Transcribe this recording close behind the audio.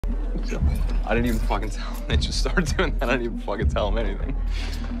So I didn't even fucking tell him. They just started doing that. I didn't even fucking tell him anything.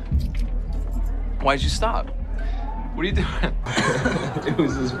 Why'd you stop? What are you doing? It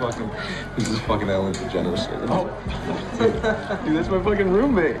was this fucking Ellen DeGeneres shit. Oh. Dude, that's my fucking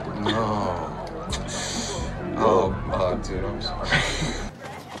roommate. No. Oh, dude, I'm sorry.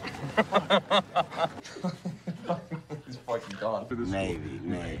 He's fucking gone.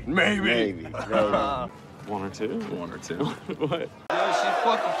 Maybe. One or two? What? No, she's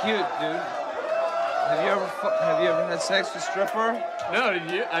fucking cute, dude. Have you ever had sex with a stripper? No,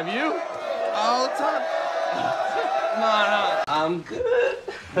 did you? Have you? All the time. No. I'm good.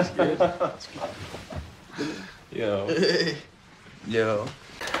 That's good. That's good. Yo.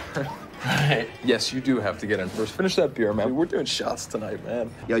 Right. Yes, you do have to get in first. Finish that beer, man. We're doing shots tonight, man.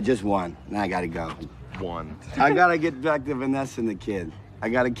 Yo, just one. Now I gotta go. One. I gotta get back to Vanessa and the kid. I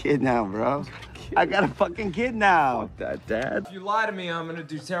got a kid now, bro. I got a fucking kid now. Fuck that, Dad. If you lie to me, I'm gonna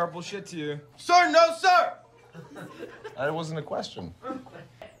do terrible shit to you. Sir, no, sir! That wasn't a question.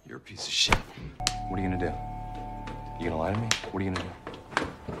 You're a piece of shit. What are you gonna do? You gonna lie to me? What are you gonna do?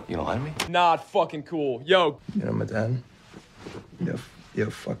 You gonna lie to me? Not fucking cool. Yo. You know my dad? Yo,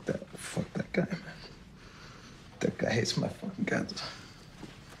 fuck that guy, man. That guy hates my fucking guts.